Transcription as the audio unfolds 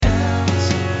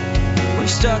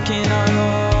stuck in our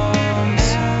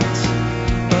homes,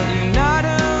 but you're not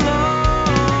alone.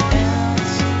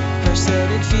 First let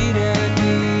it feed at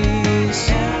peace,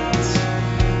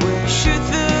 where you shoot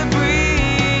the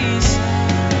breeze.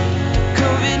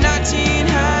 COVID-19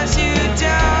 has you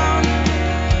down,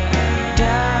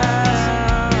 down.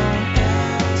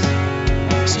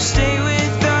 So stay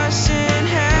with us and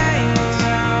hang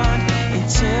around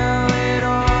until it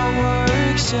all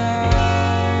works out.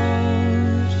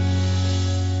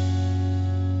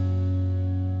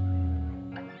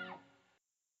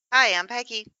 Hi, I'm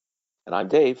Peggy. And I'm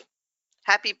Dave.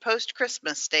 Happy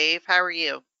post-Christmas, Dave. How are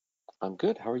you? I'm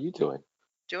good. How are you doing?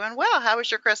 Doing well. How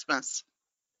was your Christmas?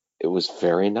 It was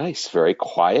very nice, very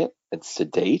quiet and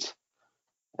sedate,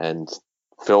 and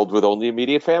filled with only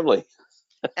immediate family.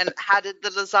 And how did the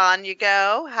lasagna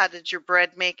go? How did your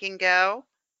bread making go?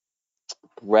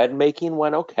 Bread making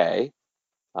went okay.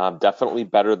 Definitely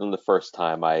better than the first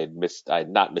time. I had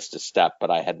not missed a step, but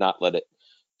I had not let it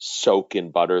soak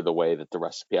in butter the way that the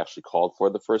recipe actually called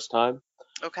for the first time.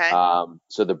 Okay.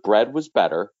 So the bread was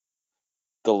better.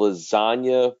 The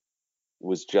lasagna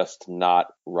was just not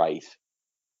right.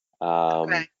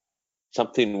 Okay.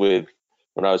 Something with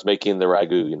when I was making the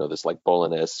ragu, this like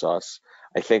bolognese sauce.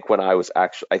 I think when I was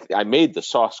actually, I made the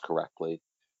sauce correctly,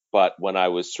 but when I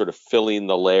was sort of filling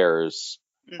the layers,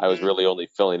 I was Mm-hmm. really only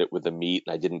filling it with the meat,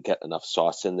 and I didn't get enough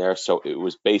sauce in there, so it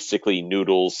was basically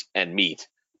noodles and meat.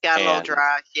 Got a little And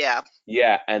dry. Yeah.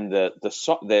 yeah, and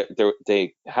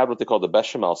they had what they call the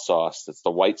bechamel sauce. That's the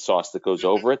white sauce that goes Mm-hmm.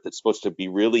 over it. That's supposed to be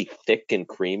really thick and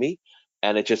creamy,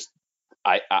 and it just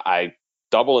I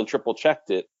double and triple checked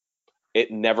it. It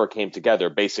never came together.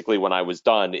 Basically, when I was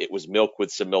done, it was milk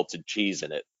with some melted cheese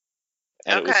in it,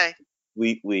 and it was Okay.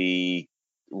 completely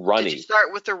Did you runny.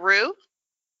 start with the roux?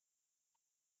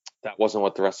 That wasn't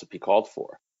what the recipe called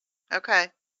for. Okay.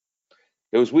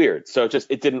 It was weird. So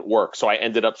it didn't work. So I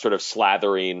ended up sort of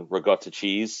slathering ricotta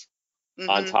cheese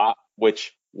on Mm-hmm. top,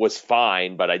 which was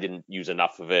fine, but I didn't use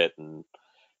enough of it. And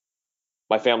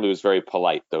my family was very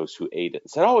polite, those who ate it,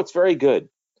 and said, "Oh, it's very good."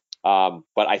 But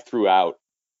I threw out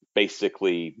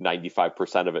basically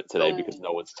 95% of it today because Oh,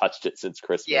 no one's touched it since yeah.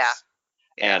 Christmas. Yeah.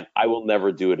 And I will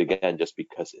never do it again just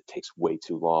because it takes way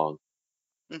too long.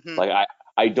 Mm-hmm. Like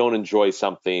I don't enjoy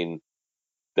something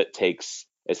that takes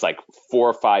it's like 4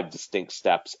 or 5 distinct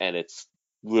steps and it's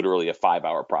literally a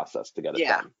 5-hour process to get it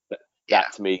Yeah. done. Yeah.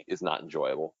 That to me is not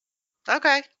enjoyable.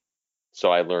 Okay.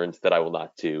 So I learned that No I will more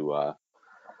not do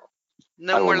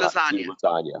lasagna.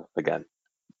 lasagna again.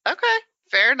 Okay.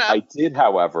 Fair enough. I did,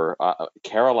 however,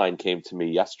 Caroline came to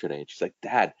me yesterday and she's like,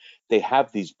 "Dad, they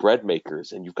have these bread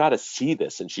makers and you've got to see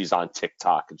this." And she's on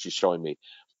TikTok and she's showing me.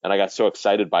 And I got so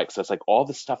excited by it because I was like, all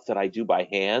the stuff that I do by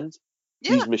hand,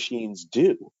 Yeah. these machines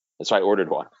do. And so I ordered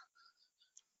one.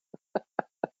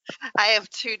 I have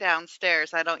two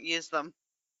downstairs. I don't use them.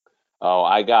 Oh,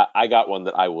 I got one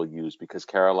that I will use because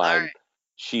All Caroline, right.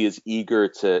 she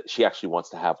actually wants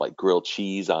to have like grilled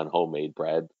cheese on homemade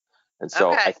bread. And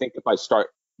so I Okay. think if I start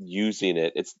using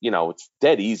it, it's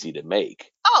dead easy to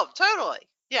make. Oh, totally.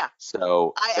 Yeah.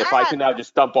 So if I I had can now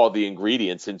just dump all the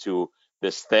ingredients into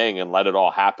this thing and let it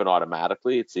all happen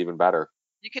automatically, it's even better.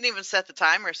 You can even set the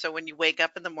timer so when you wake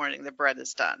up in the morning, the bread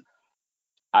is done.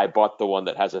 I bought the one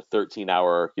that has a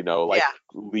 13-hour, like Yeah.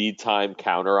 lead time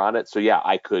counter on it. So yeah,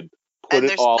 I could put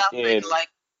And it all in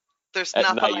there's at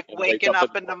nothing night like and wake waking up in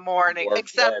up the in the morning morning, warm bread.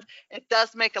 except it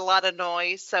does make a lot of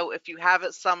noise. So if you have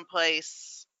it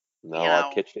someplace, you No, our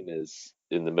know, kitchen is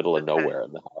in the middle of okay. nowhere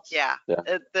in the house. Yeah.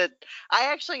 Yeah.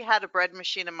 I actually had a bread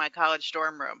machine in my college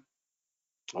dorm room.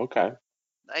 Okay.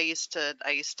 I used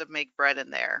to make bread in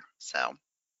there. So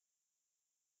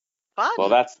Well,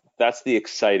 fun. that's the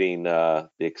exciting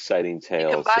You can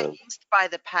tales buy of. yeast by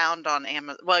the pound on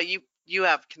Amazon. Well, you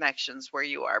have connections where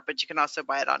you are, but you can also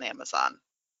buy it on Amazon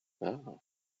Oh,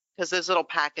 because those little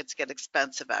packets get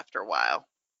expensive after a while.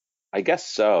 I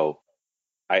guess so.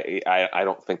 I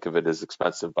don't think of it as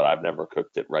expensive, but I've never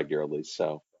cooked it regularly,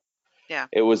 so Yeah.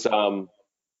 it was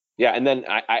yeah. And then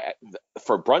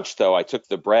for brunch though, I took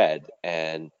the bread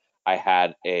and I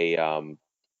had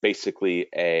basically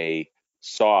a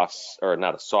sauce or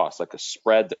not a sauce, like a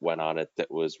spread that went on it that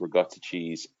was ricotta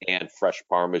cheese and fresh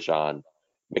Parmesan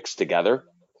mixed together.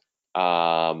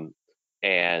 Um,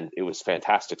 and it was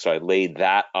fantastic. So I laid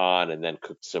that on and then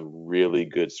cooked some really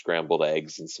good scrambled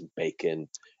eggs and some bacon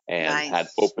and had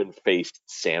Nice. open-faced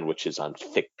sandwiches on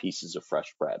thick pieces of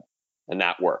fresh bread. And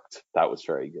that worked. That was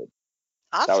very good.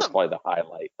 That was Awesome. probably the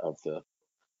highlight of the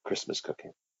Christmas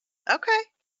cooking. Okay.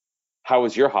 How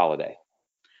was your holiday?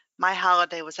 My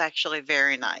holiday was actually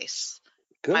very nice.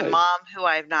 My Good. mom, who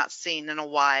I have not seen in a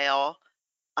while,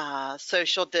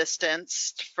 social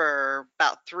distanced for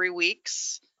about 3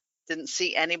 weeks. Didn't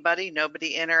see anybody,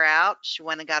 nobody in or out. She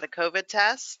went and got a COVID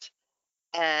test,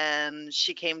 and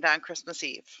she came down Christmas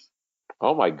Eve.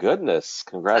 Oh my goodness. So I was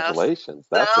Congratulations.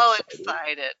 That's so exciting.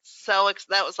 excited.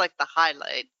 That was like the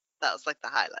highlight. That was like the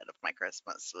highlight of my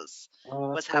Christmas Oh,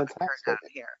 was that's having her down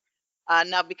fantastic. here.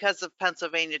 Now because of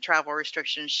Pennsylvania travel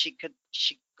restrictions, she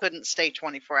couldn't stay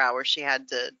 24 hours. She had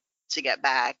to get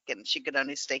back, and she could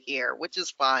only stay here, which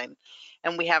is fine.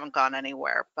 And we haven't gone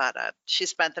anywhere. But she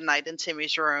spent the night in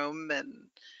Timmy's room, and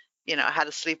had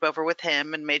a sleepover with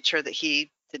him, and made sure that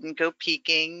he didn't go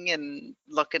peeking and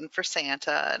looking for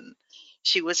Santa. And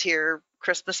she was here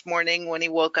Christmas morning when he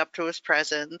woke up to his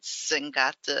presents, and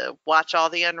got to watch all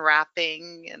the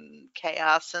unwrapping and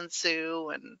chaos ensue.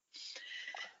 And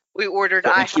we ordered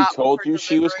So, and she IHOP told for you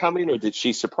she was delivery. coming, or did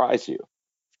she surprise you?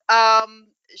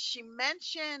 She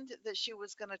mentioned that she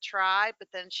was going to try, but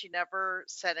then she never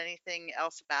said anything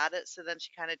else about it. So then she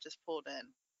kind of just pulled in.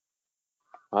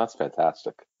 Oh, that's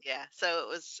fantastic. Yeah. So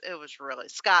it was really,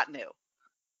 Scott knew,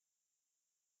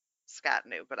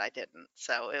 but I didn't.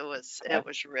 So Okay. it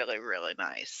was really, really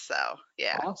nice. So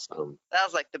yeah, Awesome. that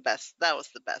was like the best. That was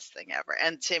the best thing ever.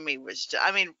 And Timmy was,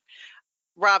 I mean,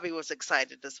 Robbie was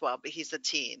excited as well, but he's a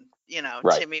teen.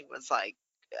 Right. Timmy was like,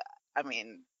 I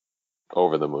mean,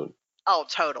 Over the moon. oh,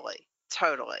 totally,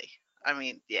 totally. I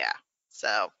mean, yeah.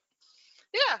 So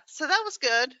yeah, so that was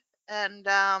good. And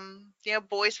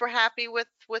boys were happy with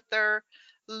their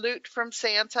loot from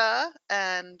Santa.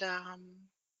 And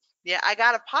yeah, I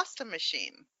got a pasta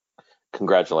machine.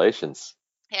 Congratulations.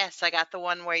 Yes, I got the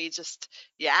one where you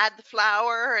add the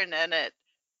flour, and then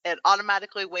it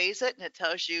automatically weighs it, and it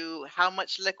tells you how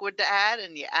much liquid to add,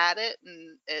 and you add it,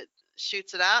 and it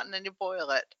shoots it out, and then you boil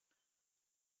it.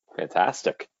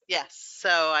 Fantastic. Yes, so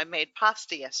I made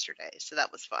pasta yesterday, so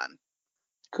that was fun.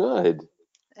 Good.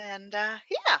 And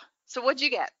yeah, so what'd you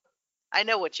get? I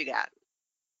know what you got.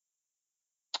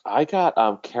 I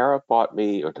got Kara bought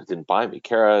me, or didn't buy me.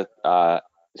 Kara,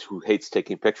 who hates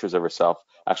taking pictures of herself,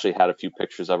 actually had a few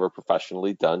pictures of her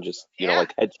professionally done, just Yeah.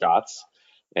 like headshots,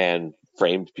 and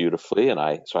framed beautifully. And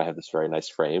I have this very nice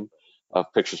frame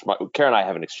of pictures. Kara and I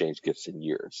haven't exchanged gifts in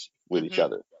years with each Mm-hmm.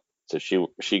 other. So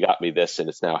she got me this, and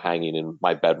it's now hanging in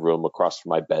my bedroom across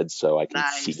from my bed, so I can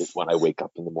see it Nice. when I wake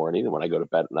up in the morning and when I go to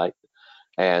bed at night.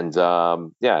 And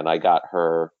yeah, and I got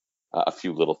her a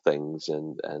few little things,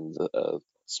 and a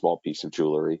small piece of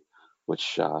jewelry,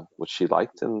 which she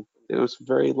liked, and it was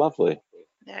very lovely.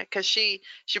 Yeah, because she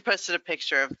posted a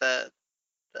picture of the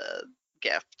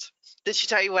gift. Did she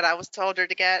tell you what I was told her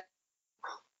to get?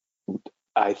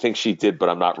 I think she did, but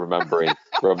I'm not remembering.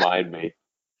 Remind me.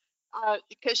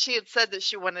 Because she had said that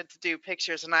she wanted to do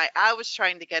pictures, and I was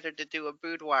trying to get her to do a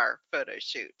boudoir photo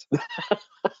shoot.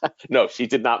 No, she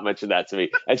did not mention that to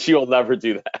me, and she will never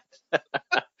do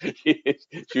that.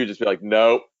 She would just be like,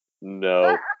 nope,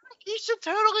 nope. You should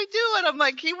totally do it. I'm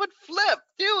like, he would flip.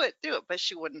 Do it. But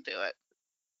she wouldn't do it.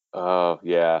 Oh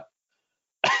yeah,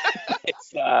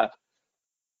 it's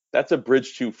that's a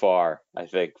bridge too far, I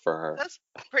think, for her. That's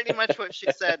pretty much what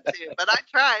she said too. But I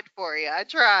tried for you. I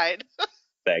tried.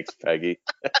 Thanks, Peggy.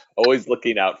 Always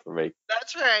looking out for me.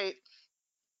 That's right.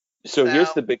 So here's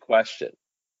So, the big question.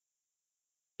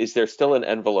 Is there still an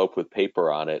envelope with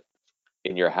paper on it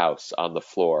in your house on the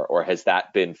floor, or has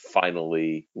that been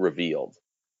finally revealed?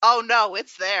 oh no,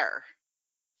 it's there.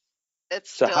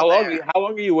 It's So still there. how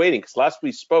long are you waiting? Because last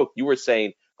we spoke, you were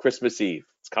saying Christmas Eve.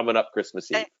 It's coming up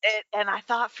Christmas Eve. And I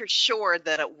thought for sure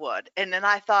that it would. And then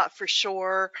I thought for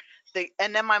sure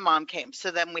and then my mom came. So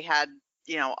then we had,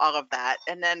 all of that.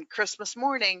 And then Christmas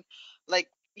morning, like,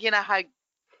 how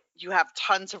you have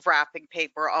tons of wrapping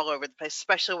paper all over the place,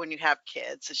 especially when you have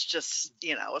kids. It's just,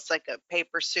 it's like a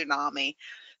paper tsunami.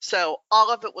 So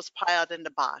all of it was piled into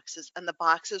boxes, and the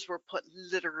boxes were put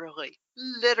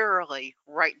literally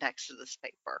right next to this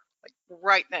paper, like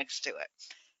right next to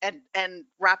it. And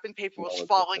wrapping paper was No one picked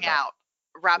falling it up. out.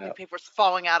 Wrapping Yeah. paper was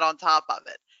falling out on top of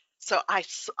it. So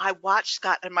I watched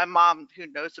Scott, and my mom, who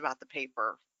knows about the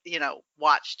paper,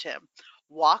 watched him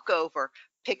walk over,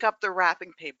 pick up the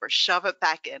wrapping paper, shove it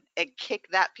back in, and kick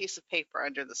that piece of paper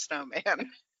under the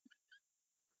snowman.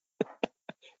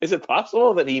 Is it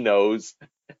possible that he knows?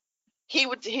 He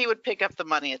would pick up the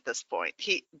money at this point.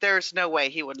 There's no way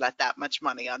he would let that much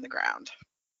money on the ground.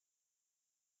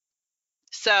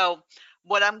 So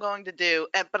what I'm going to do,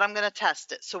 but I'm going to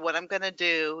test it. So what I'm going to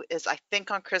do is, I think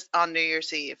on New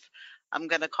Year's Eve, I'm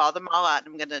going to call them all out.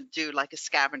 And I'm going to do like a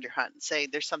scavenger hunt and say,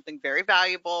 there's something very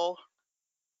valuable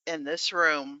in this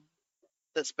room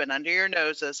that's been under your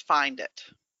noses. Find it,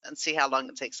 and see how long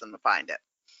it takes them to find it.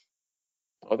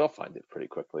 Oh, they'll find it pretty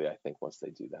quickly, I think, once they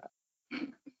do that.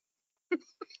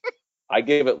 I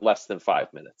gave it less than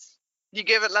 5 minutes. You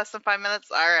give it less than 5 minutes?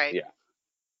 All right. Yeah.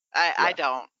 I Yeah.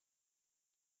 don't.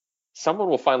 Someone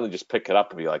will finally just pick it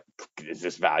up and be like, is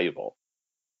this valuable?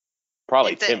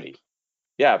 Probably You think? Timmy.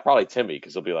 Yeah, probably Timmy,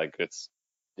 because he'll be like, it's,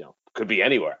 could be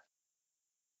anywhere.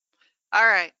 All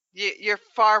right. You're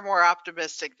far more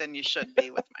optimistic than you should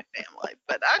be with my family,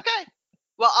 but okay.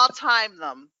 Well, I'll time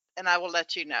them and I will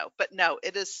let you know. But no,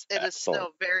 it is still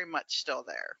Excellent. very much still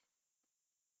there.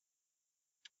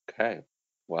 Okay.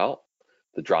 Well,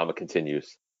 the drama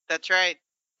continues. That's right.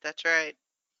 That's right.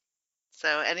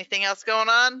 So anything else going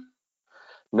on?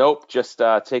 Nope, just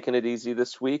taking it easy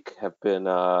this week. Have been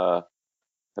You're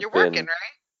working,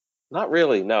 right? Not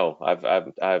really. No, I've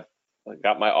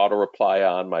got my auto reply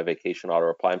on, my vacation auto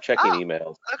reply. I'm checking Oh,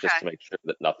 emails just okay. to make sure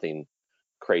that nothing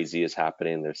crazy is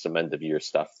happening. There's some end of year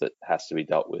stuff that has to be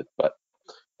dealt with, but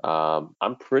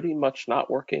I'm pretty much not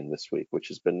working this week, which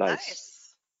has been nice.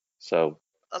 Nice. So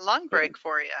A long break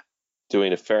for you.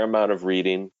 doing a fair amount of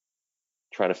reading,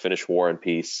 trying to finish War and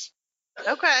Peace.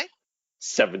 Okay.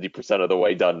 70% of the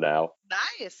way done now.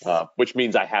 Nice. Which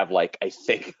means I have I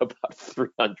think about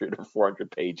 300 or 400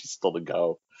 pages still to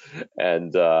go.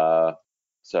 And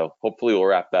so hopefully we'll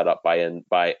wrap that up by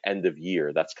end of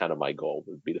year. That's kind of my goal,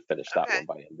 would be to finish that Okay. one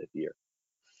by end of year.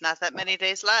 Not that many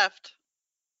days left.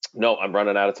 No, I'm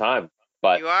running out of time,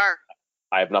 but You are.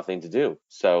 I have nothing to do.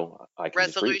 So I can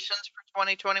just read. Resolutions for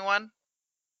 2021?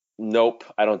 Nope,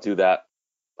 I don't do that.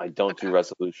 I don't Okay. do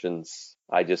resolutions.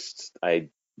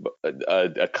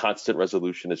 A constant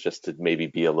resolution is just to maybe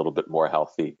be a little bit more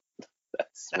healthy.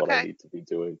 That's what I Okay. need to be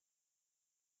doing.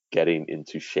 Getting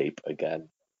into shape again.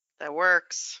 That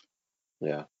works.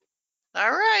 Yeah.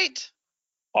 All right.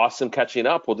 Awesome catching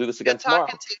up. We'll do this again Good tomorrow.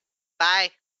 talking to you.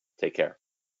 Bye. Take care.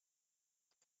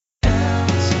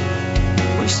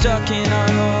 We're stuck in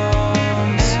our home.